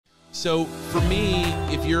So for me,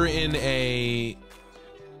 if you're in a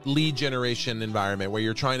lead generation environment where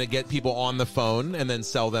you're trying to get people on the phone and then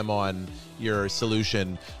sell them on your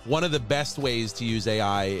solution, one of the best ways to use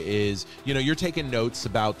AI is, you're taking notes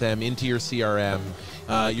about them into your CRM.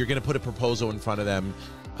 You're going to put a proposal in front of them.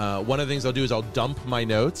 One of the things I'll do is I'll dump my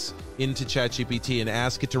notes into ChatGPT and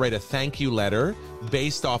ask it to write a thank you letter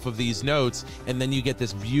based off of these notes. And then you get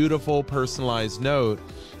this beautiful personalized note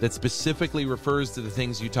that specifically refers to the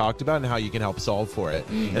things you talked about and how you can help solve for it.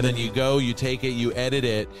 And then you go, you take it, you edit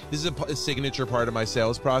it. This is a signature part of my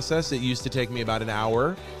sales process. It used to take me about an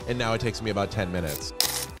hour, and now it takes me about 10 minutes.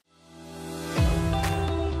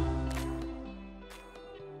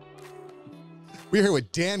 We're here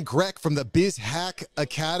with Dan Grech from the Biz Hack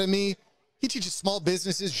Academy. He teaches small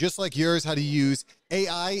businesses just like yours how to use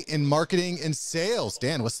AI in marketing and sales.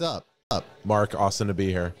 Dan, what's up? Mark, awesome to be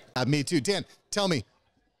here. Me too. Dan, tell me,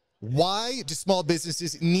 why do small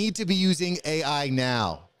businesses need to be using AI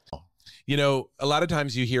now? A lot of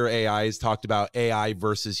times you hear AI is talked about AI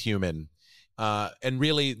versus human. And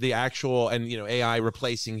really the actual, AI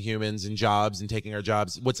replacing humans and jobs and taking our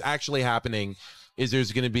jobs. What's actually happening is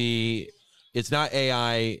there's going to be, it's not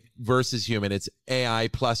AI versus human, it's AI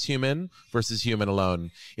plus human versus human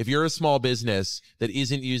alone. If you're a small business that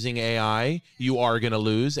isn't using AI, you are going to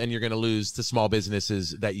lose, and you're going to lose to small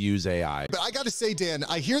businesses that use AI. But I got to say, Dan,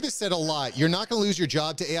 I hear this said a lot. You're not going to lose your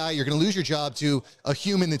job to AI. You're going to lose your job to a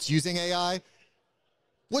human that's using AI.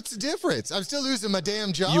 What's the difference? I'm still losing my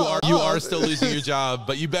damn job. You are still losing your job,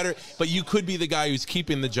 but you could be the guy who's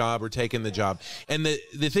keeping the job or taking the job. And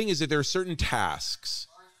the thing is that there are certain tasks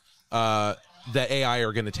that AI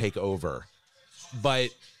are going to take over, but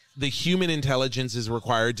the human intelligence is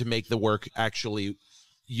required to make the work actually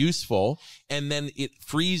useful, and then it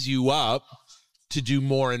frees you up to do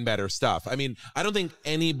more and better stuff. I mean, I don't think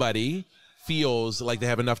anybody feels like they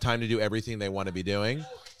have enough time to do everything they want to be doing.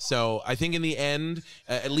 So I think in the end,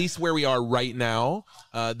 at least where we are right now,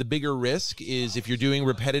 the bigger risk is if you're doing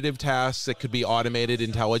repetitive tasks that could be automated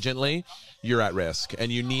intelligently, you're at risk,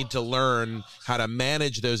 and you need to learn how to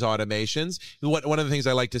manage those automations. One of the things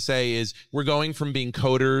I like to say is we're going from being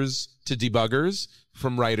coders to debuggers,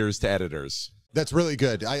 from writers to editors. That's really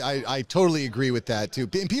good. I totally agree with that too.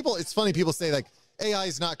 And it's funny, people say like AI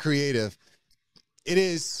is not creative. It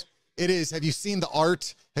is. It is. Have you seen the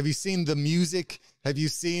art? Have you seen the music? Have you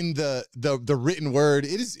seen the written word?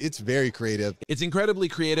 It's very creative. It's incredibly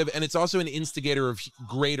creative, and it's also an instigator of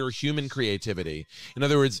greater human creativity. In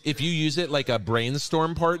other words, if you use it like a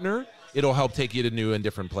brainstorm partner, it'll help take you to new and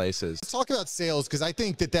different places. Let's talk about sales, because I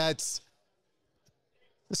think listen,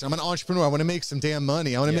 I'm an entrepreneur. I want to make some damn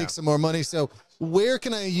money. I want to make some more money. So where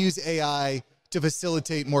can I use AI to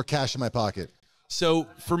facilitate more cash in my pocket? So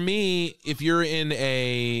for me, if you're in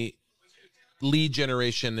a lead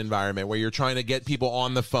generation environment where you're trying to get people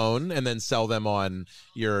on the phone and then sell them on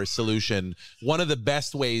your solution, one of the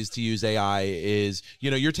best ways to use AI is,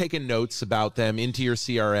 you're taking notes about them into your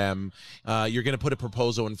CRM. You're going to put a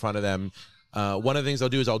proposal in front of them. One of the things I'll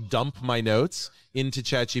do is I'll dump my notes into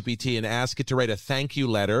ChatGPT and ask it to write a thank you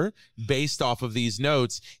letter based off of these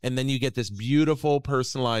notes. And then you get this beautiful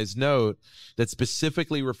personalized note that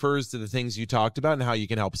specifically refers to the things you talked about and how you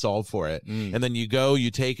can help solve for it. And then you go,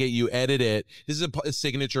 you take it, you edit it. This is a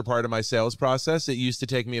signature part of my sales process. It used to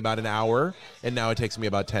take me about an hour, and now it takes me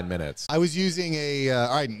about 10 minutes. I was using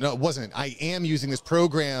no, it wasn't. I am using this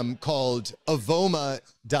program called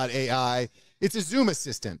Avoma.ai. It's a Zoom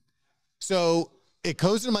assistant. So it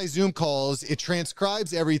goes into my Zoom calls, it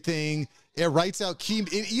transcribes everything, it writes out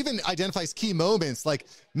it even identifies key moments, like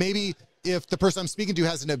maybe if the person I'm speaking to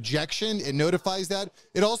has an objection, it notifies that.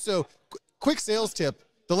 It also, quick sales tip,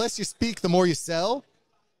 the less you speak, the more you sell.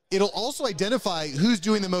 It'll also identify who's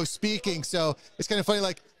doing the most speaking. So it's kind of funny,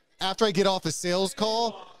 like after I get off a sales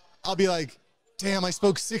call, I'll be like, damn, I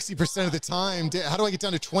spoke 60% of the time. How do I get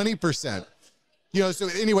down to 20%? So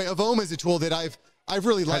anyway, Avoma is a tool that I've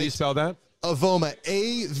really liked. How do you spell that? Avoma,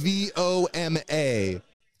 A-V-O-M-A.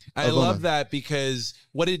 I love that, because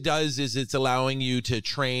what it does is it's allowing you to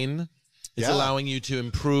train. It's allowing you to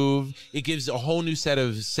improve. It gives a whole new set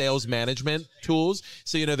of sales management tools.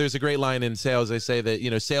 So, there's a great line in sales. They say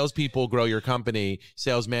that, salespeople grow your company,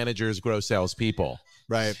 sales managers grow salespeople.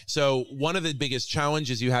 Right. So one of the biggest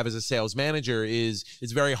challenges you have as a sales manager is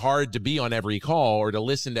it's very hard to be on every call or to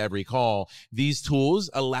listen to every call. These tools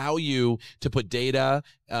allow you to put data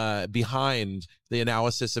behind the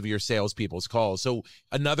analysis of your salespeople's calls. So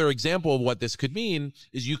another example of what this could mean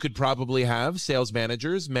is you could probably have sales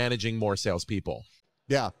managers managing more salespeople.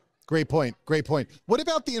 Yeah, great point. Great point. What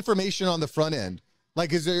about the information on the front end?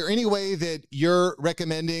 Like, is there any way that you're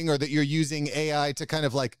recommending or that you're using AI to kind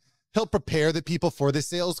of like help prepare the people for the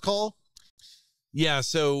sales call? Yeah.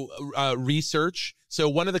 So research. So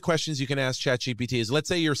one of the questions you can ask ChatGPT is, let's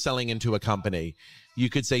say you're selling into a company. You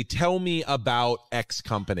could say, tell me about X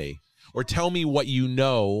company, or tell me what you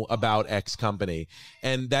know about X company.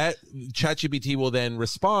 And that ChatGPT will then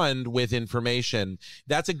respond with information.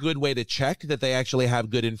 That's a good way to check that they actually have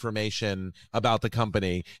good information about the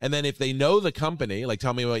company. And then if they know the company, like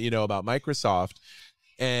tell me what you know about Microsoft,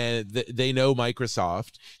 and they know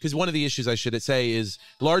Microsoft, because one of the issues I should say is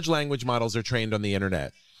large language models are trained on the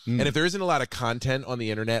internet. And if there isn't a lot of content on the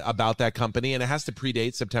internet about that company, and it has to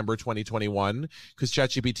predate September 2021, because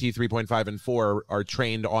ChatGPT 3.5 and 4 are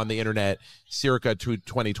trained on the internet circa to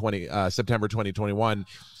 2020, September 2021,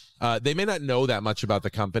 they may not know that much about the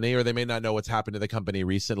company, or they may not know what's happened to the company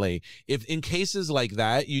recently. If in cases like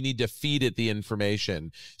that, you need to feed it the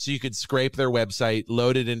information. So you could scrape their website,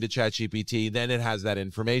 load it into ChatGPT, then it has that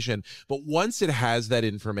information. But once it has that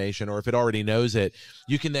information, or if it already knows it,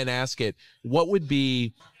 you can then ask it, what would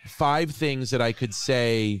be 5 things that I could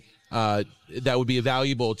say that would be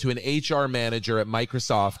valuable to an HR manager at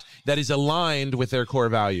Microsoft that is aligned with their core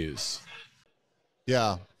values?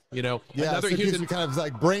 Yeah. You know, yeah, so it gives you kind of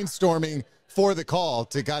like brainstorming for the call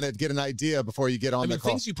to kind of get an idea before you get on the call.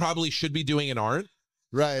 Things you probably should be doing and aren't.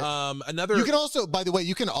 Right. You can also, by the way,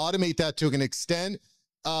 you can automate that to an extent.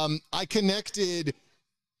 I connected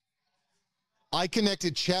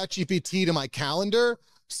ChatGPT to my calendar.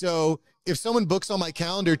 So if someone books on my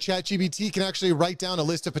calendar, ChatGPT can actually write down a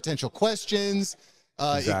list of potential questions.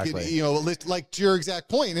 Exactly. It could, a list, like to your exact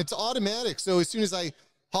point, it's automatic. So as soon as I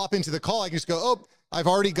hop into the call, I can just go, oh, I've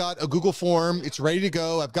already got a Google form. It's ready to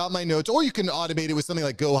go. I've got my notes. Or you can automate it with something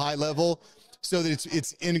like Go High Level, so that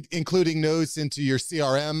it's including notes into your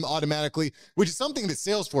CRM automatically, which is something that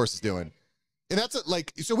Salesforce is doing. And that's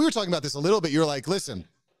so we were talking about this a little bit. You're like, listen,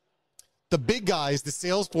 the big guys, the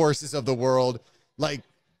Salesforces of the world, like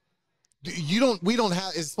we don't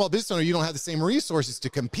have, as a small business owner, you don't have the same resources to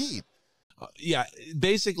compete. Yeah,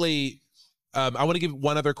 basically, I want to give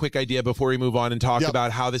one other quick idea before we move on and talk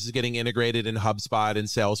about how this is getting integrated in HubSpot and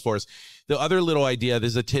Salesforce. The other little idea, this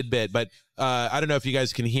is a tidbit, but I don't know if you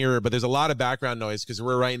guys can hear it, but there's a lot of background noise because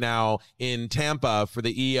we're right now in Tampa for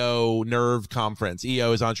the EO Nerve Conference.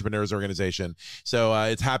 EO is Entrepreneurs Organization. So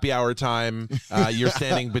it's happy hour time. You're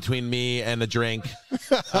standing between me and a drink.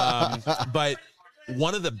 But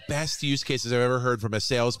one of the best use cases I've ever heard from a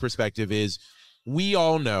sales perspective is, we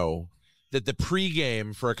all know that the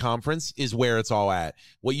pregame for a conference is where it's all at.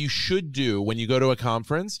 What you should do when you go to a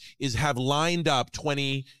conference is have lined up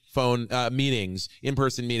 20 phone meetings,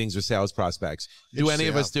 in-person meetings with sales prospects. Do any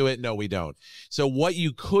of us do it? No, we don't. So what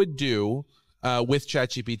you could do with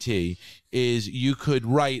ChatGPT is you could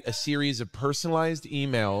write a series of personalized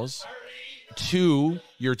emails to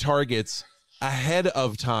your targets ahead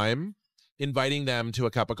of time, inviting them to a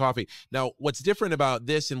cup of coffee. Now, what's different about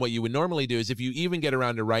this and what you would normally do is, if you even get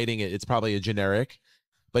around to writing it, it's probably a generic.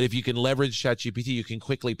 But if you can leverage ChatGPT, you can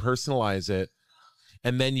quickly personalize it,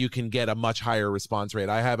 and then you can get a much higher response rate.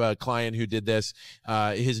 I have a client who did this.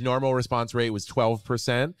 His normal response rate was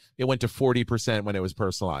 12%. It went to 40% when it was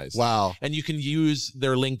personalized. Wow. And you can use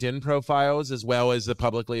their LinkedIn profiles as well as the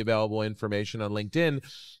publicly available information on LinkedIn.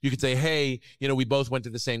 You could say, hey, we both went to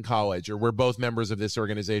the same college, or we're both members of this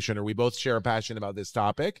organization, or we both share a passion about this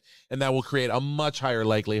topic. And that will create a much higher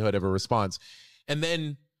likelihood of a response. And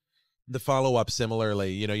then the follow-up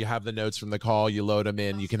similarly, you have the notes from the call, you load them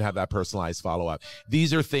in, you can have that personalized follow-up.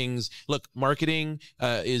 These are things, look, marketing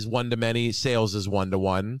is one-to-many, sales is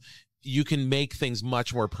one-to-one. You can make things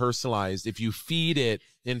much more personalized if you feed it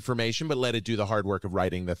information, but let it do the hard work of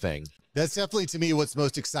writing the thing. That's definitely, to me, what's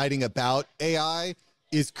most exciting about AI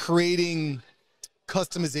is creating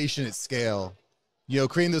customization at scale.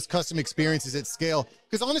 Creating those custom experiences at scale.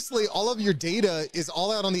 Because honestly, all of your data is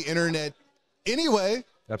all out on the internet anyway.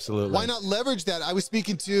 Absolutely. Why not leverage that? I was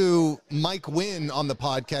speaking to Mike Wynn on the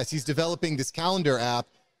podcast. He's developing this calendar app.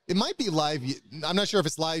 It might be live. I'm not sure if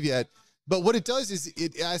it's live yet, but what it does is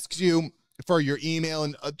it asks you for your email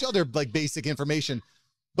and other basic information,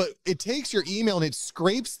 but it takes your email and it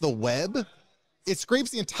scrapes the web. It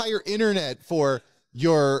scrapes the entire internet for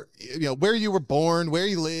your, where you were born, where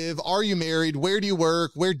you live, are you married, where do you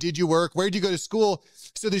work, where did you work, where did you go to school?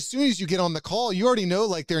 So as soon as you get on the call, you already know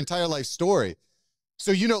their entire life story.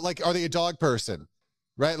 So, are they a dog person,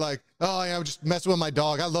 right? Like, oh, yeah, I'm just messing with my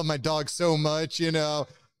dog. I love my dog so much,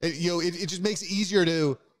 It just makes it easier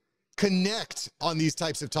to connect on these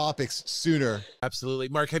types of topics sooner. Absolutely.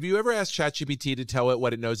 Mark, have you ever asked ChatGPT to tell it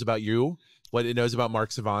what it knows about you, what it knows about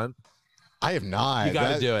Mark Savant? I have not. You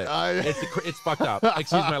got to do it. It's fucked up.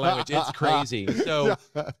 Excuse my language. It's crazy.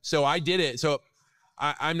 So I did it. So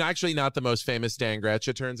I'm actually not the most famous Dan Grech,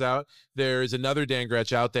 it turns out. There's another Dan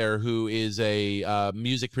Grech out there who is a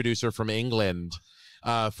music producer from England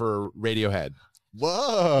for Radiohead.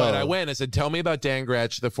 Whoa. But I went and I said, tell me about Dan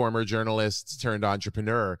Grech, the former journalist turned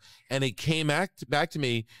entrepreneur. And it came back to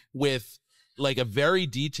me with like a very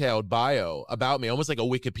detailed bio about me, almost like a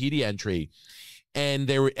Wikipedia entry. And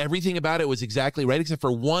everything about it was exactly right, except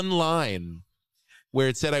for one line where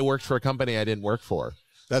it said I worked for a company I didn't work for.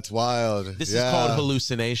 That's wild. This is called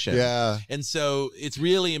hallucination. Yeah. And so it's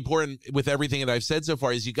really important with everything that I've said so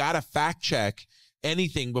far is you got to fact check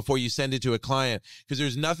anything before you send it to a client, because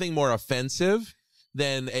there's nothing more offensive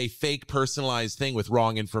than a fake personalized thing with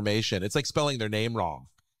wrong information. It's like spelling their name wrong.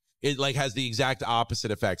 It like has the exact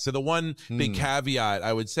opposite effect. So the one big caveat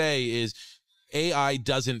I would say is AI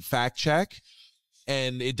doesn't fact check,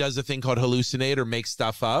 and it does a thing called hallucinate or make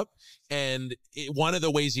stuff up. And one of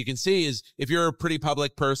the ways you can see is if you're a pretty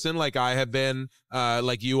public person, like I have been,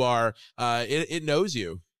 like you are, it knows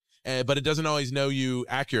you, but it doesn't always know you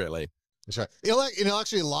accurately. That's right. It'll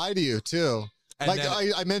actually lie to you too. And like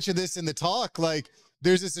I mentioned this in the talk, like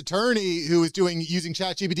there's this attorney who is using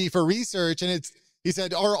ChatGPT for research, and he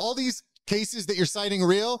said, are all these cases that you're citing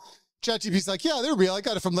real? ChatGPT's like, yeah, they're real. I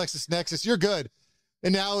got it from LexisNexis. You're good.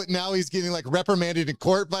 And now he's getting like reprimanded in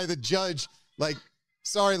court by the judge. Like,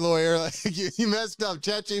 sorry, lawyer, like, you messed up.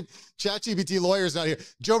 ChatGPT lawyer's not here.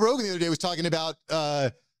 Joe Rogan the other day was talking about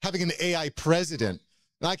having an AI president.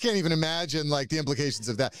 And I can't even imagine like the implications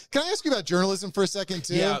of that. Can I ask you about journalism for a second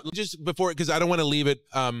too? Yeah, just before, because I don't want to leave it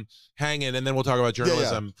hanging, and then we'll talk about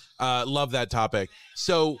journalism. Yeah. Love that topic.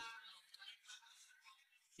 So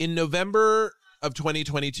in November of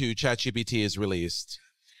 2022, ChatGPT is released,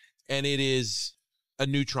 and it is a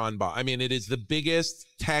neutron bomb. I mean, it is the biggest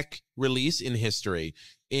tech release in history.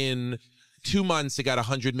 In 2 months, it got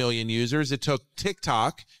 100 million users. It took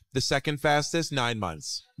TikTok, the second fastest, 9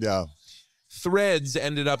 months. Yeah. Threads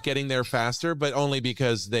ended up getting there faster, but only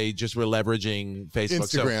because they just were leveraging Facebook.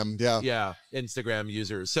 Instagram, Yeah, Instagram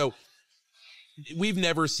users. So we've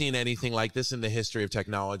never seen anything like this in the history of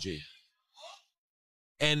technology.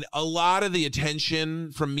 And a lot of the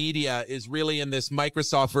attention from media is really in this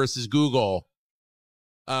Microsoft versus Google,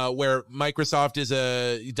 where Microsoft is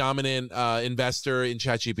a dominant investor in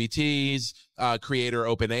ChatGPT's creator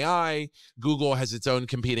OpenAI. Google has its own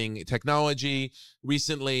competing technology.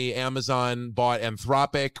 Recently, Amazon bought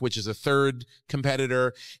Anthropic, which is a third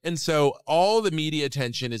competitor. And so all the media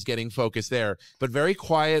attention is getting focused there. But very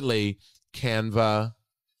quietly, Canva,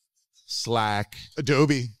 Slack,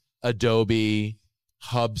 Adobe,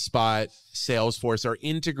 HubSpot, Salesforce are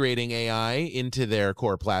integrating AI into their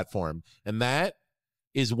core platform. And that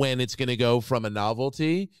is when it's going to go from a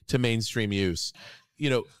novelty to mainstream use. You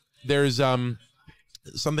know, there's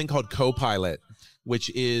something called Copilot, which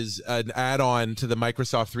is an add-on to the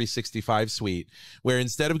Microsoft 365 suite, where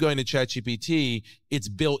instead of going to ChatGPT, it's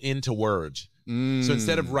built into Word. So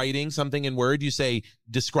instead of writing something in Word, you say,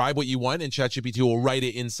 describe what you want, and ChatGPT will write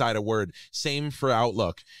it inside of Word. Same for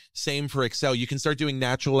Outlook. Same for Excel. You can start doing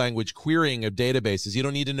natural language querying of databases. You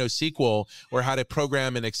don't need to know SQL or how to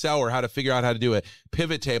program in Excel or how to figure out how to do a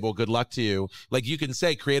pivot table. Good luck to you. Like you can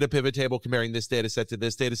say, create a pivot table comparing this data set to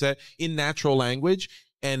this data set in natural language.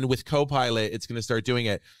 And with Copilot, it's going to start doing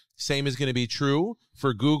it. Same is going to be true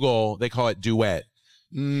for Google. They call it Duet.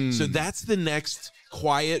 So that's the next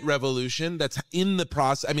quiet revolution that's in the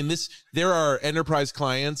process. I mean, there are enterprise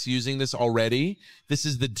clients using this already. This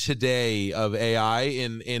is the today of AI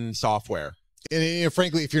in software. And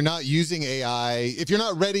frankly, if you're not using AI, if you're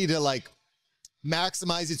not ready to like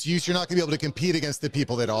maximize its use, you're not going to be able to compete against the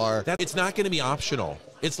people that are. It's not going to be optional.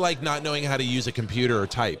 It's like not knowing how to use a computer or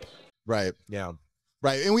type. Right. Yeah.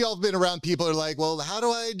 Right. And we all been around people who are like, well, how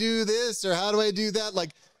do I do this? Or how do I do that? Like,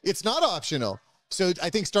 it's not optional. So I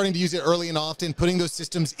think starting to use it early and often, putting those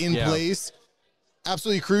systems in place,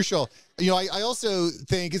 absolutely crucial. You know, I also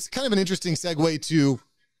think it's kind of an interesting segue to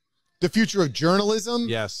the future of journalism.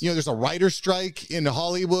 Yes. You know, there's a writer's strike in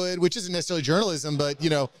Hollywood, which isn't necessarily journalism, but, you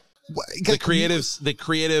know. The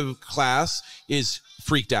creative class is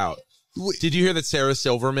freaked out. Did you hear that Sarah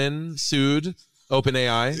Silverman sued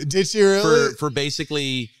OpenAI? Did she really? For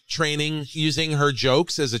basically using her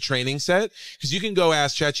jokes as a training set, because you can go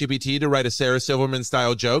ask ChatGPT to write a Sarah Silverman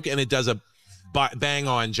style joke and it does a bang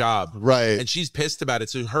on job. Right. And she's pissed about it.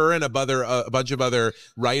 So her and a bunch of other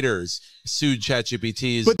writers sued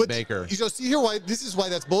ChatGPT's maker. You know, see here why this is why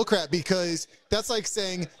that's bullcrap, because that's like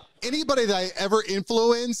saying anybody that I ever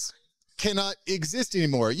influence cannot exist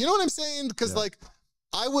anymore. You know what I'm saying? Because like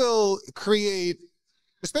I will create,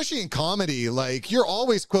 especially in comedy, like you're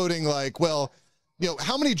always quoting like, well,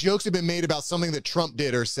 how many jokes have been made about something that Trump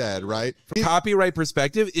did or said, right? From a copyright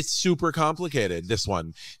perspective, it's super complicated, this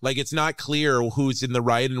one. Like, it's not clear who's in the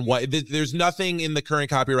right and what. There's nothing in the current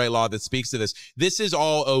copyright law that speaks to this. This is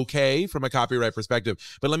all okay from a copyright perspective.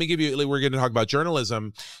 But let me give you, we're going to talk about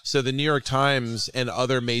journalism. So the New York Times and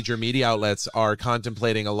other major media outlets are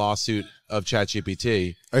contemplating a lawsuit of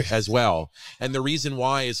ChatGPT as well. And the reason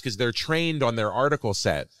why is because they're trained on their article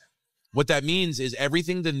set. What that means is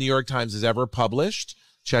everything the New York Times has ever published,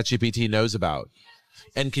 ChatGPT knows about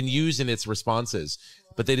and can use in its responses,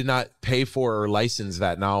 but they did not pay for or license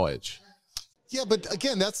that knowledge. Yeah, but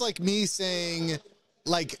again, that's like me saying,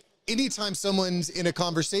 like, anytime someone's in a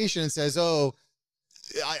conversation and says, oh,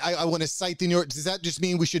 I want to cite the New York, does that just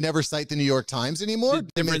mean we should never cite the New York Times anymore? The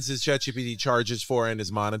difference is ChatGPT charges for and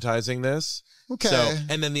is monetizing this. Okay. So,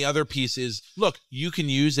 and then the other piece is, look, you can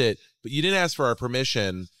use it, but you didn't ask for our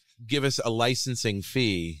permission. Give us a licensing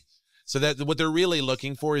fee. So that what they're really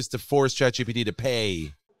looking for is to force ChatGPT to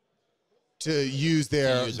pay to use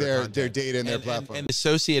their data in their platform. And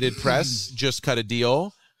Associated Press just cut a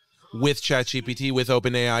deal with ChatGPT, with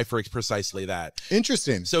OpenAI, for precisely that.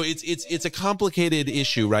 Interesting. So it's a complicated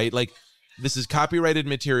issue, right? Like, this is copyrighted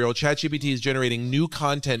material. ChatGPT is generating new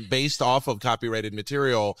content based off of copyrighted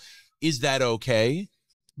material. Is that okay?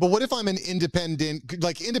 But what if I'm an independent,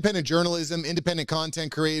 like independent journalism, independent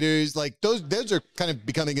content creators, like those are kind of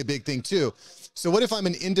becoming a big thing too. So what if I'm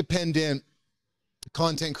an independent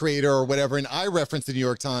content creator or whatever, and I reference the New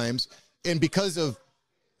York Times, and because of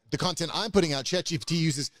the content I'm putting out, ChatGPT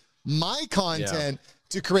uses my content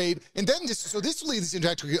to create, and then this leads into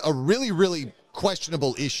actually a really, really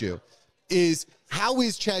questionable issue, is how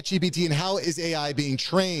is ChatGPT and how is AI being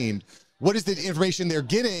trained? What is the information they're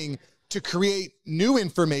getting to create new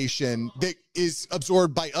information that is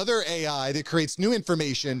absorbed by other AI that creates new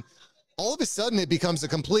information? All of a sudden it becomes a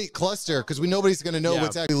complete cluster because nobody's going to know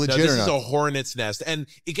what's actually legit or not. This is a hornet's nest, and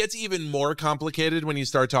it gets even more complicated when you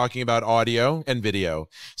start talking about audio and video.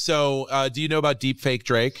 So do you know about deepfake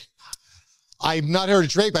Drake? I've not heard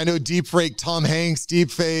of Drake, but I know deepfake Tom Hanks,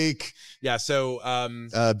 deepfake. Yeah, so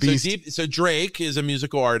Beast. so Drake is a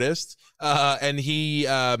musical artist, and he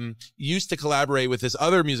used to collaborate with this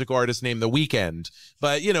other musical artist named The Weeknd.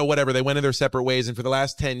 But, you know, whatever, they went in their separate ways, and for the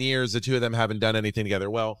last 10 years, the two of them haven't done anything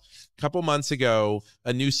together. Well, a couple months ago,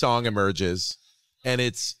 a new song emerges, and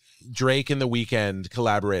it's Drake and The Weeknd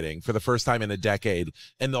collaborating for the first time in a decade,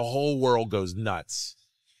 and the whole world goes nuts.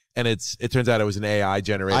 And it turns out it was an AI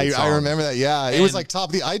generated song. I remember that. Yeah, it was like top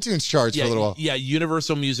of the iTunes charts for a little while. Yeah,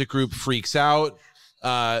 Universal Music Group freaks out,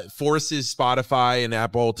 forces Spotify and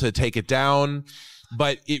Apple to take it down.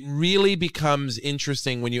 But it really becomes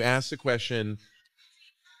interesting when you ask the question,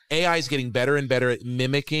 AI is getting better and better at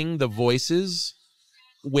mimicking the voices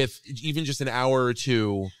with even just an hour or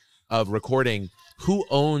two of recording. Who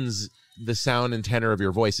owns the sound and tenor of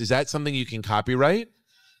your voice? Is that something you can copyright?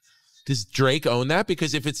 Does Drake own that?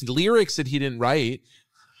 Because if it's lyrics that he didn't write,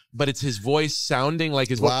 but it's his voice sounding like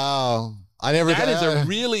his voice. Wow. I never That is a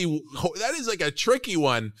really, that is like a tricky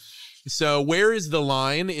one. So where is the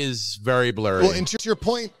line is very blurry. Well, and to your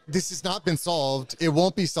point, this has not been solved. It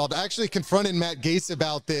won't be solved. I actually confronted Matt Gaetz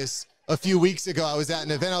about this a few weeks ago. I was at an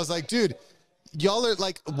event. I was like, dude, y'all are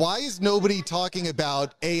like, why is nobody talking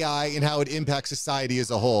about AI and how it impacts society as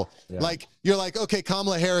a whole? Yeah. Like, you're like, okay,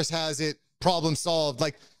 Kamala Harris has it, problem solved.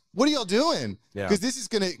 Like, what are y'all doing? Because this is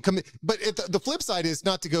going to come. But the flip side is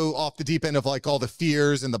not to go off the deep end of like all the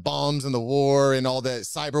fears and the bombs and the war and all the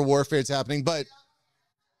cyber warfare that's happening. But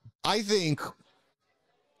I think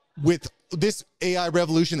with this AI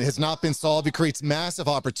revolution that has not been solved, it creates massive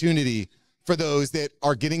opportunity for those that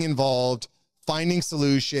are getting involved, finding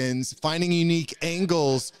solutions, finding unique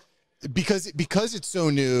angles, because it's so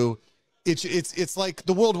new. It's like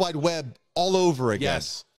the World Wide Web all over again.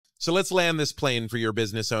 Yes. So let's land this plane for your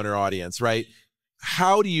business owner audience, right?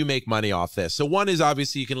 How do you make money off this? So one is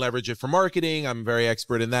obviously you can leverage it for marketing. I'm very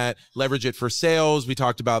expert in that. Leverage it for sales. We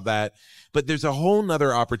talked about that. But there's a whole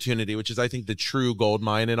nother opportunity, which is I think the true gold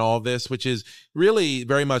mine in all of this, which is really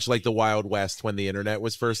very much like the Wild West when the internet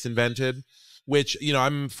was first invented, which, you know,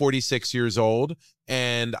 I'm 46 years old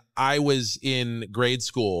and I was in grade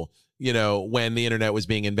school, you know, when the internet was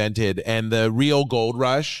being invented, and the real gold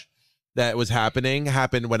rush that was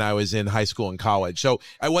happened when I was in high school and college. So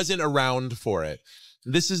I wasn't around for it.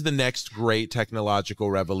 This is the next great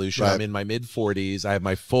technological revolution. Right. I'm in my mid 40s. I have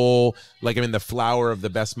my full, like I'm in the flower of the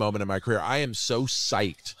best moment of my career. I am so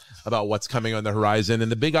psyched about what's coming on the horizon.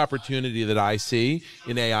 And the big opportunity that I see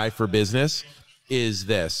in AI for business is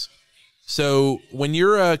this. So when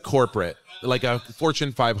you're a corporate, like a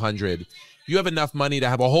Fortune 500, you have enough money to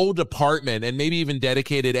have a whole department and maybe even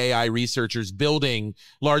dedicated AI researchers building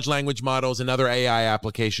large language models and other AI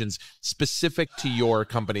applications specific to your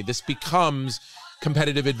company. This becomes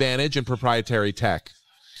competitive advantage and proprietary tech.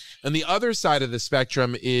 And the other side of the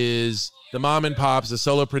spectrum is the mom and pops, the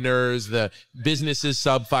solopreneurs, the businesses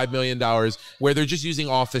sub $5 million, where they're just using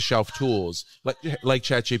off-the-shelf tools like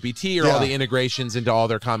ChatGPT or all the integrations into all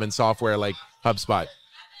their common software like HubSpot.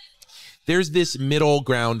 There's this middle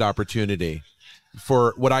ground opportunity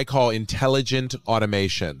for what I call intelligent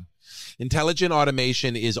automation. Intelligent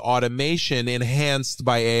automation is automation enhanced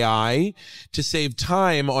by AI to save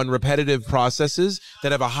time on repetitive processes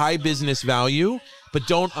that have a high business value, but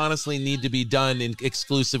don't honestly need to be done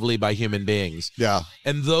exclusively by human beings. Yeah.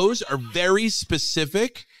 And those are very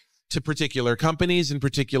specific to particular companies and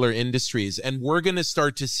particular industries. And we're going to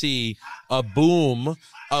start to see a boom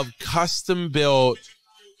of custom-built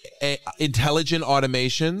intelligent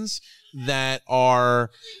automations that are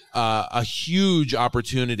a huge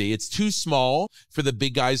opportunity. It's too small for the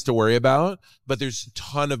big guys to worry about, but there's a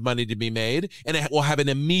ton of money to be made, and it will have an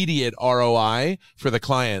immediate ROI for the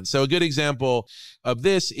client. So a good example of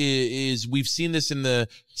this is we've seen this in the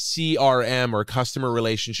CRM or customer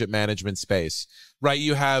relationship management space, right?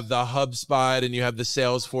 You have the HubSpot and you have the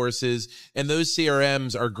Salesforces, and those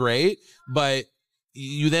CRMs are great, but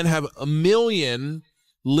you then have a million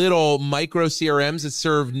little micro CRMs that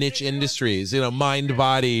serve niche industries, mind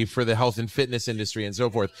body for the health and fitness industry and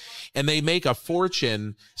so forth. And they make a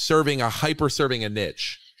fortune serving a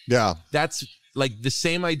niche. Yeah. That's like the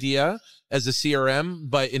same idea as a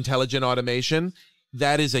CRM, but intelligent automation.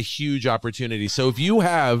 That is a huge opportunity. So if you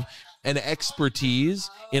have an expertise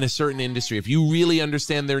in a certain industry, if you really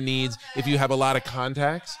understand their needs, if you have a lot of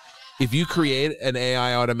contacts, if you create an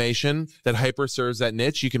AI automation that hyper serves that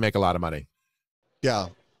niche, you can make a lot of money. Yeah.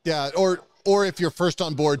 Yeah. Or if you're first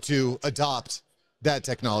on board to adopt that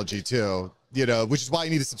technology too, which is why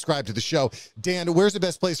you need to subscribe to the show. Dan, where's the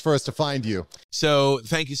best place for us to find you? So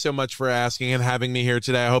thank you so much for asking and having me here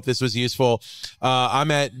today. I hope this was useful.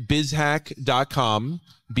 I'm at bizhack.com,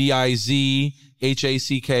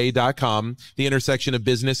 bizhack.com, the intersection of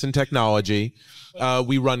business and technology.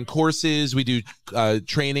 We run courses. We do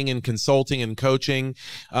training and consulting and coaching.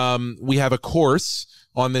 We have a course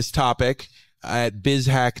on this topic at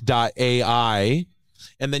bizhack.ai.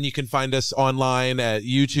 And then you can find us online at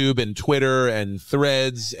YouTube and Twitter and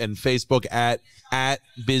Threads and Facebook at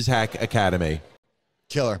BizHack Academy.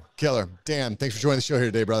 Killer. Dan, thanks for joining the show here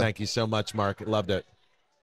today, brother. Thank you so much, Mark. Loved it.